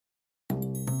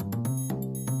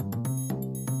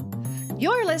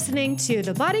You're listening to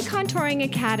the Body Contouring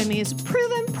Academy's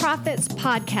Proven Profits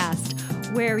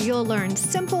podcast, where you'll learn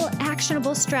simple,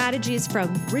 actionable strategies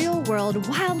from real-world,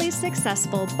 wildly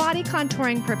successful body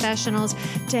contouring professionals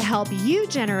to help you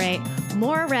generate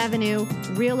more revenue,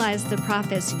 realize the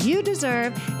profits you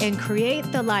deserve, and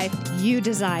create the life you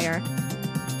desire.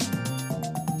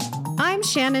 I'm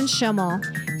Shannon Schimmel.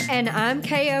 And I'm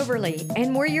Kay Overly,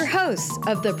 and we're your hosts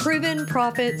of the Proven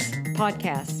Profits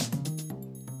podcast.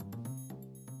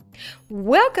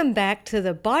 Welcome back to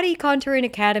the Body Contouring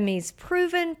Academy's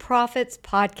Proven Profits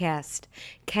podcast.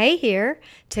 Kay here,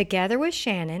 together with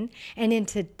Shannon, and in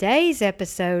today's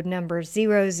episode number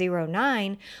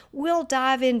 009, we'll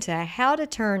dive into how to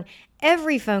turn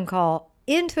every phone call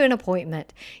into an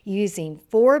appointment using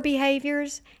 4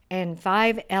 behaviors and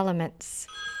 5 elements.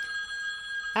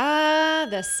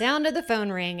 The sound of the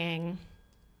phone ringing.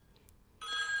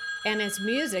 And it's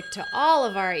music to all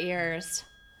of our ears.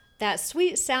 That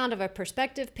sweet sound of a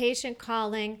prospective patient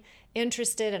calling,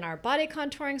 interested in our body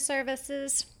contouring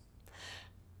services.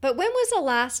 But when was the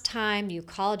last time you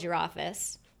called your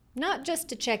office? Not just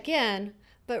to check in,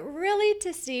 but really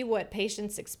to see what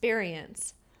patients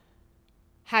experience.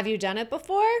 Have you done it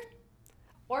before?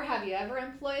 Or have you ever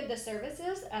employed the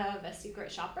services of a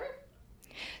secret shopper?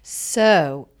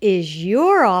 So, is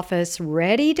your office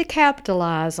ready to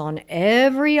capitalize on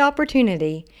every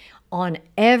opportunity on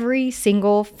every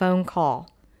single phone call?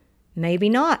 Maybe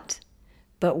not,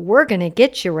 but we're going to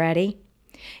get you ready.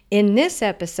 In this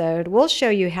episode, we'll show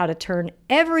you how to turn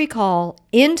every call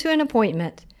into an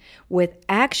appointment with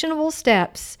actionable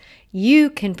steps you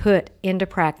can put into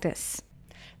practice.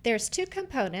 There's 2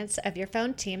 components of your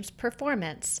phone team's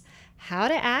performance: how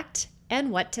to act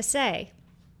and what to say.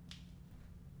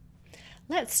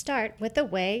 Let's start with the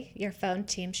way your phone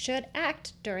team should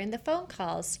act during the phone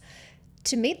calls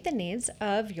to meet the needs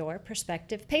of your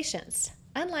prospective patients.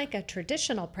 Unlike a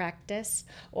traditional practice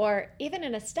or even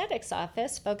an aesthetics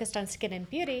office focused on skin and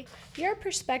beauty, your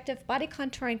prospective body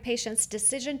contouring patient's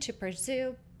decision to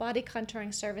pursue body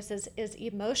contouring services is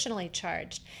emotionally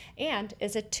charged and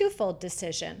is a twofold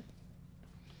decision.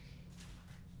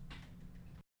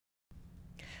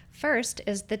 First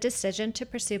is the decision to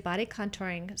pursue body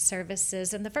contouring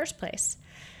services in the first place.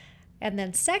 And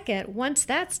then second, once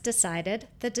that's decided,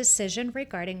 the decision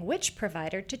regarding which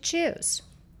provider to choose.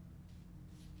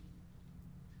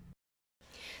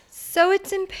 So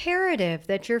it's imperative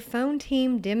that your phone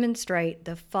team demonstrate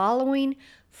the following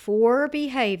 4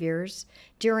 behaviors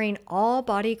during all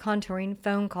body contouring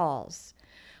phone calls.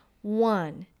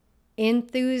 1,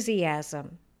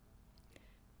 enthusiasm.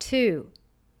 2,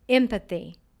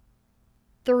 empathy.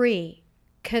 3,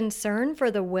 concern for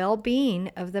the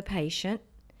well-being of the patient.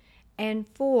 And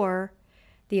 4,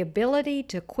 the ability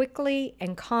to quickly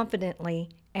and confidently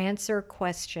answer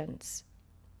questions.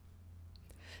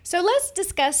 So let's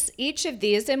discuss each of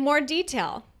these in more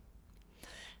detail.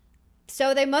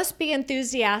 So they must be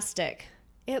enthusiastic.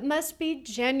 It must be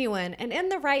genuine and in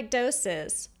the right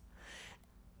doses.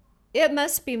 It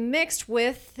must be mixed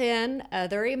within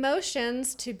other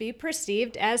emotions to be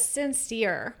perceived as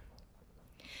sincere.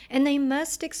 And they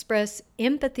must express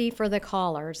empathy for the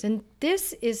callers, and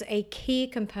this is a key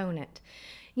component.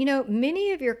 You know,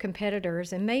 many of your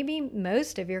competitors, and maybe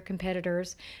most of your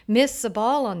competitors, miss the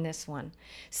ball on this one.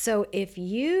 So if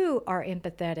you are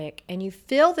empathetic and you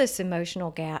fill this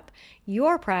emotional gap,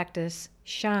 your practice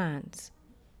shines.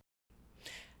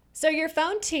 So your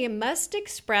phone team must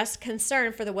express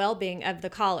concern for the well-being of the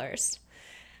callers.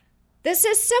 This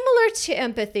is similar to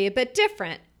empathy, but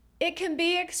different. It can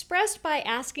be expressed by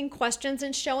asking questions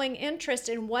and showing interest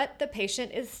in what the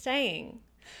patient is saying.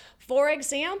 For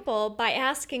example, by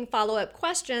asking follow-up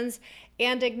questions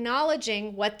and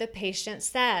acknowledging what the patient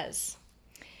says.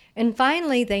 And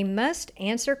finally, they must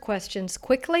answer questions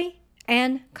quickly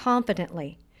and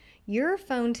confidently. Your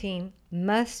phone team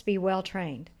must be well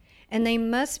trained, and they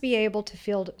must be able to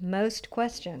field most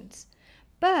questions.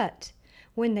 But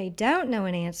when they don't know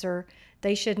an answer,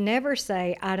 they should never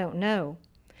say, "I don't know."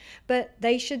 But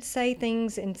they should say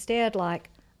things instead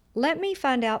like, "Let me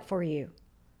find out for you."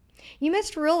 You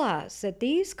must realize that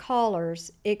these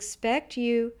callers expect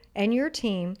you and your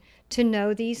team to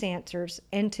know these answers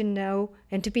and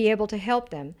to be able to help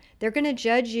them. They're going to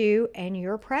judge you and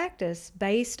your practice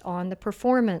based on the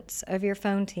performance of your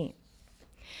phone team.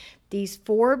 These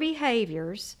 4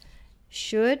 behaviors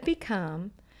should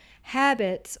become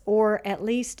habits or at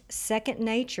least second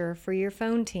nature for your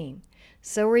phone team.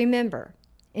 So remember,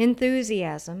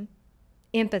 enthusiasm,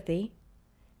 empathy,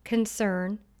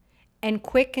 concern, and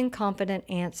quick and confident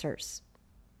answers.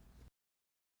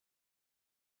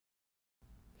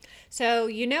 So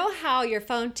you know how your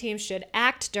phone team should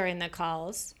act during the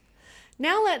calls.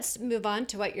 Now let's move on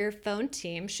to what your phone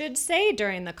team should say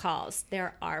during the calls.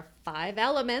 There are 5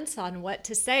 elements on what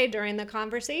to say during the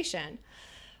conversation.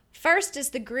 First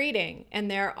is the greeting,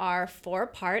 and there are 4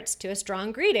 parts to a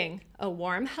strong greeting: a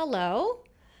warm hello,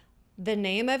 the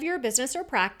name of your business or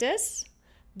practice,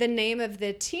 the name of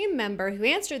the team member who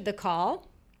answered the call,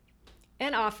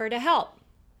 and offer to help.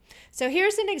 So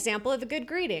here's an example of a good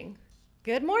greeting.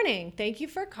 Good morning. Thank you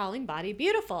for calling Body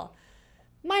Beautiful.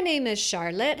 My name is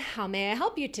Charlotte. How may I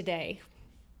help you today?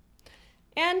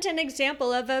 And an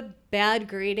example of a bad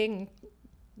greeting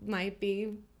might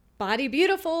be Body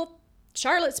Beautiful,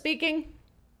 Charlotte speaking.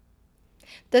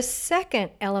 The second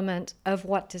element of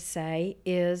what to say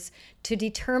is to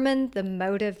determine the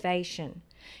motivation.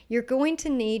 You're going to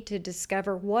need to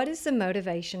discover what is the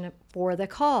motivation for the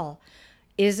call.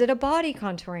 Is it a body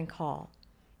contouring call?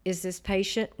 Is this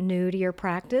patient new to your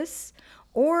practice?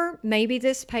 Or maybe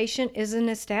this patient is an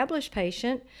established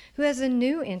patient who has a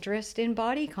new interest in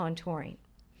body contouring.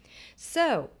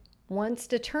 So, once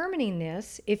determining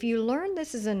this, if you learn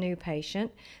this is a new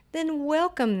patient, then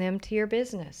welcome them to your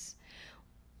business.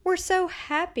 We're so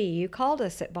happy you called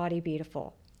us at Body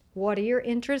Beautiful. What are your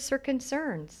interests or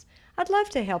concerns? I'd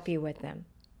love to help you with them.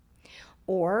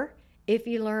 Or, if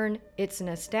you learn it's an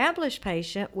established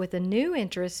patient with a new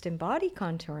interest in body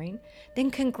contouring, then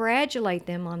congratulate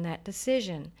them on that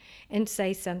decision and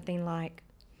say something like,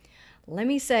 let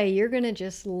me say you're going to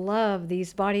just love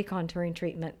these body contouring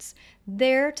treatments.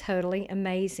 They're totally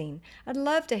amazing. I'd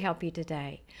love to help you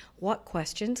today. What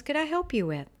questions could I help you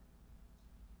with?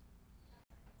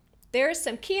 There is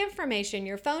some key information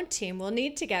your phone team will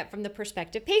need to get from the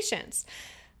prospective patients.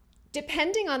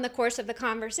 Depending on the course of the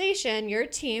conversation, your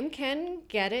team can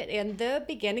get it in the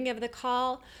beginning of the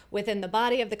call, within the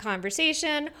body of the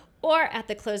conversation, or at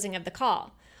the closing of the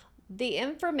call.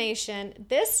 This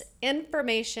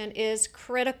information is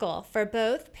critical for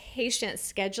both patient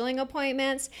scheduling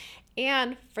appointments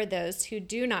and for those who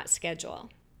do not schedule.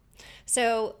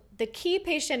 So the key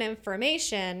patient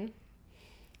information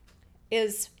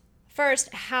is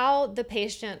first how the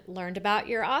patient learned about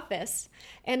your office.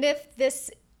 And if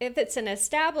it's an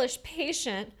established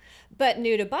patient but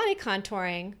new to body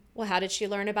contouring, well, how did she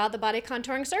learn about the body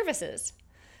contouring services?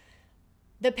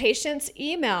 The patient's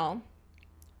email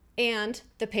and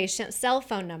the patient's cell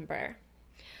phone number.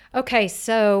 Okay,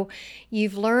 so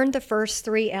you've learned the first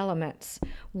 3 elements.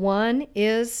 1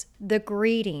 is the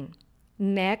greeting.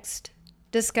 Next,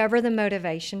 discover the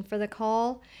motivation for the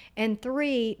call. And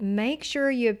 3, make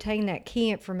sure you obtain that key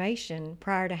information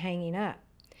prior to hanging up.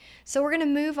 So we're going to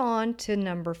move on to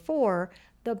number 4,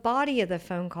 the body of the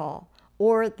phone call,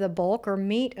 or the bulk or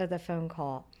meat of the phone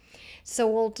call. So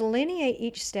we'll delineate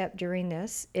each step during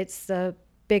this. It's the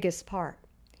biggest part.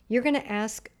 You're going to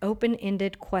ask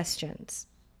open-ended questions.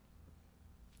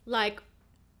 Like,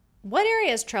 what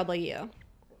areas trouble you?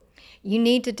 You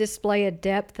need to display a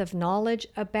depth of knowledge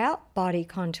about body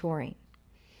contouring.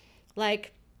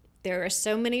 Like, there are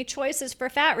so many choices for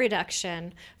fat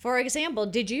reduction. For example,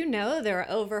 did you know there are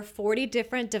over 40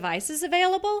 different devices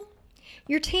available?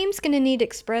 Your team's going to need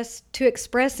to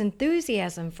express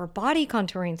enthusiasm for body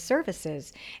contouring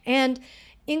services and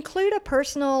include a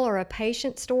personal or a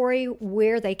patient story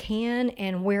where they can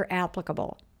and where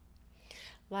applicable.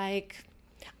 Like,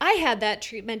 I had that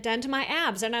treatment done to my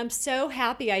abs and I'm so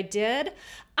happy I did.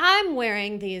 I'm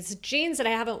wearing these jeans that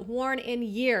I haven't worn in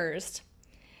years.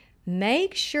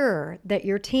 Make sure that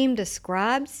your team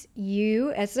describes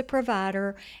you as the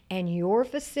provider and your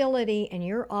facility and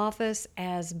your office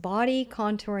as body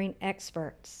contouring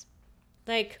experts.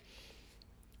 Like,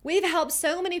 we've helped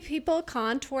so many people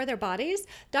contour their bodies.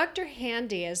 Dr.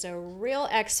 Handy is a real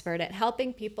expert at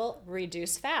helping people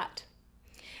reduce fat.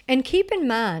 And keep in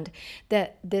mind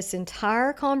that this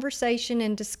entire conversation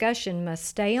and discussion must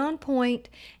stay on point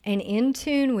and in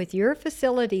tune with your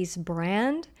facility's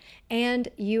brand and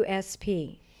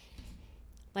USP.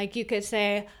 Like you could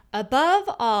say, above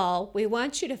all, we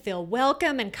want you to feel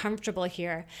welcome and comfortable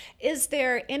here. Is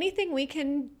there anything we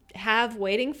can have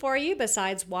waiting for you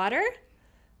besides water?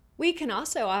 We can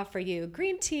also offer you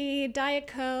green tea, Diet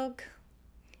Coke.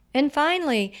 And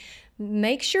finally,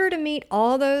 make sure to meet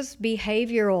all those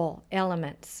behavioral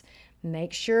elements.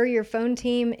 Make sure your phone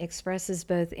team expresses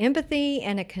both empathy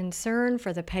and a concern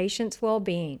for the patient's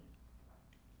well-being.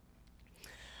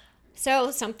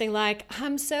 So something like,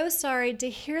 I'm so sorry to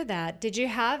hear that. Did you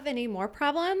have any more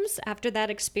problems after that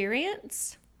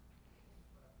experience?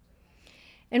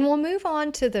 And we'll move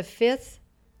on to the 5th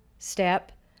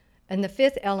step and the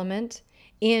 5th element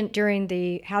during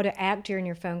the how to act during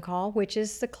your phone call, which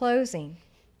is the closing.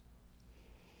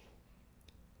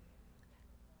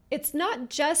 It's not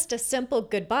just a simple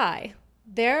goodbye.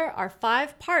 There are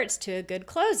 5 parts to a good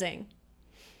closing.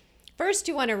 First,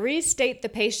 you want to restate the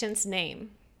patient's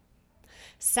name.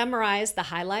 Summarize the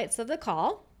highlights of the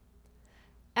call.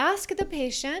 Ask the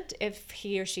patient if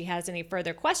he or she has any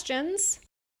further questions.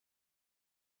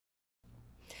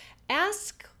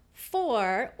 Ask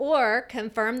for or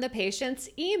confirm the patient's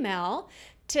email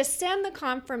to send the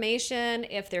confirmation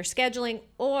if they're scheduling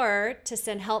or to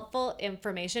send helpful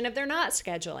information if they're not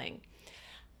scheduling.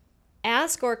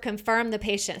 Ask or confirm the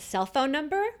patient's cell phone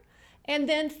number and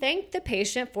then thank the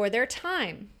patient for their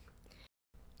time.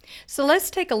 So let's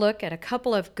take a look at a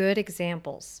couple of good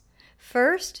examples.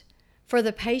 First, for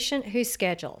the patient who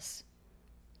schedules.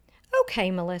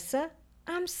 Okay, Melissa,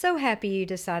 I'm so happy you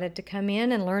decided to come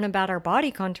in and learn about our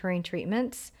body contouring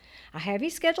treatments. I have you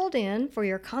scheduled in for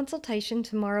your consultation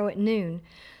tomorrow at noon.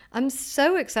 I'm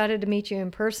so excited to meet you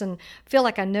in person. Feel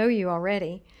like I know you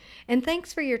already. And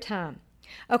thanks for your time.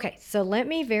 Okay, so let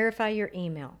me verify your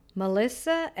email.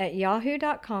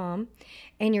 melissa@yahoo.com,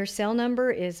 and your cell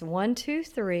number is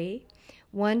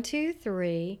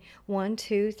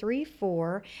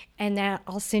 123-123-1234, and that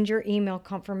I'll send your email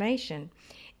confirmation.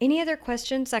 Any other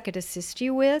questions I could assist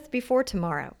you with before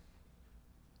tomorrow?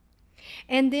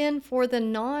 And then for the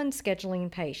non-scheduling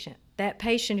patient, that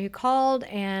patient who called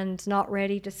and not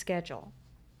ready to schedule.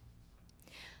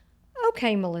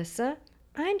 Okay, Melissa,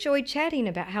 I enjoyed chatting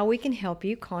about how we can help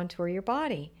you contour your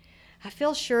body. I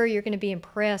feel sure you're going to be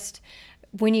impressed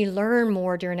when you learn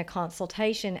more during a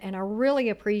consultation, and I really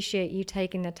appreciate you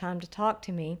taking the time to talk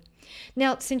to me.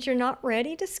 Now, since you're not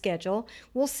ready to schedule,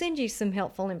 we'll send you some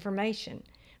helpful information.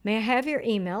 May I have your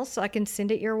email so I can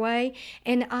send it your way?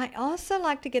 And I also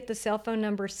like to get the cell phone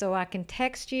number so I can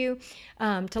text you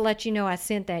to let you know I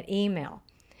sent that email.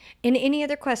 And any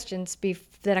other questions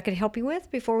that I could help you with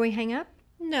before we hang up?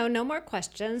 No more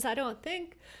questions, I don't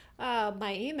think.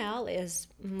 My email is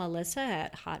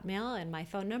melissa@hotmail, and my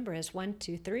phone number is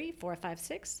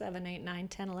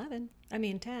 123-456-789-1011.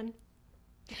 10.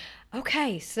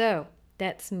 Okay, so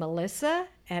that's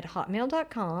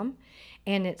melissa@hotmail.com,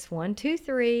 and it's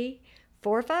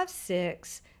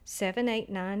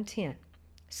 123-456-789-10.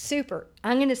 Super.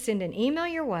 I'm going to send an email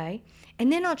your way,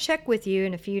 and then I'll check with you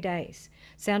in a few days.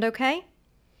 Sound okay?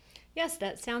 Yes,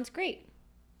 that sounds great.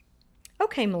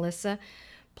 Okay, Melissa.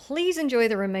 Please enjoy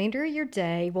the remainder of your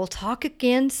day. We'll talk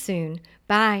again soon.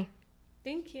 Bye.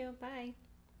 Thank you. Bye.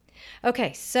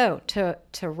 Okay, so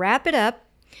to wrap it up,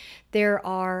 there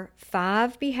are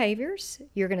 5 behaviors.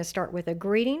 You're going to start with a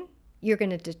greeting. You're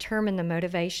going to determine the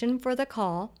motivation for the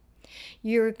call.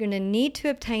 You're going to need to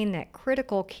obtain that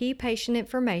critical key patient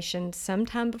information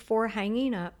sometime before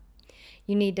hanging up.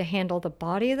 You need to handle the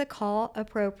body of the call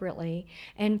appropriately.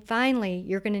 And finally,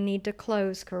 you're going to need to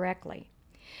close correctly.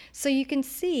 So you can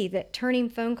see that turning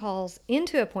phone calls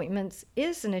into appointments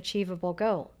is an achievable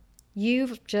goal.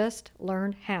 You've just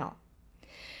learned how.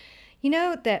 You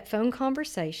know that phone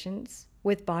conversations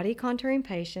with body contouring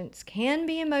patients can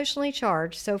be emotionally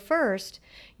charged. So first,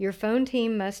 your phone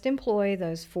team must employ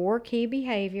those 4 key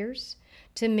behaviors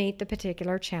to meet the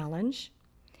particular challenge.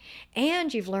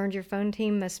 And you've learned your phone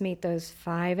team must meet those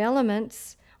 5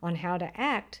 elements on how to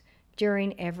act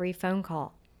during every phone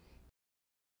call.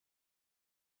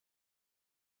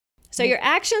 So your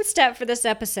action step for this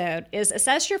episode is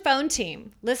assess your phone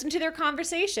team, listen to their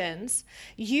conversations.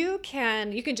 You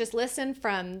can just listen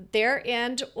from their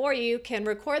end, or you can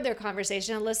record their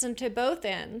conversation and listen to both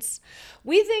ends.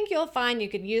 We think you'll find you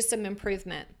could use some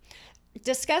improvement.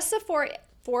 Discuss these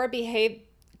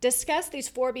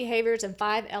 4 behaviors and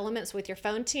 5 elements with your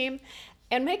phone team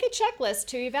and make a checklist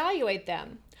to evaluate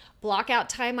them. Block out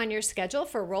time on your schedule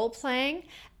for role playing,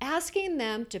 asking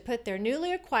them to put their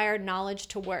newly acquired knowledge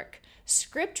to work.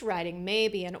 Script writing may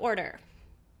be in order.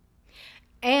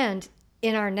 And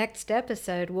in our next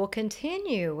episode, we'll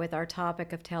continue with our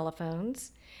topic of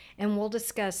telephones, and we'll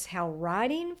discuss how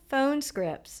writing phone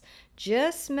scripts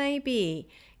just may be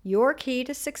your key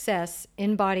to success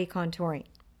in body contouring.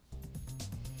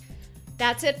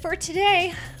 That's it for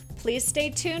today. Please stay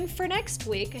tuned for next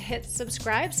week. Hit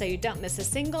subscribe so you don't miss a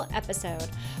single episode.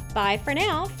 Bye for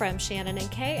now from Shannon and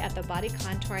Kay at the Body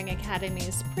Contouring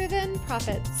Academy's Proven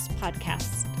Profits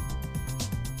podcast.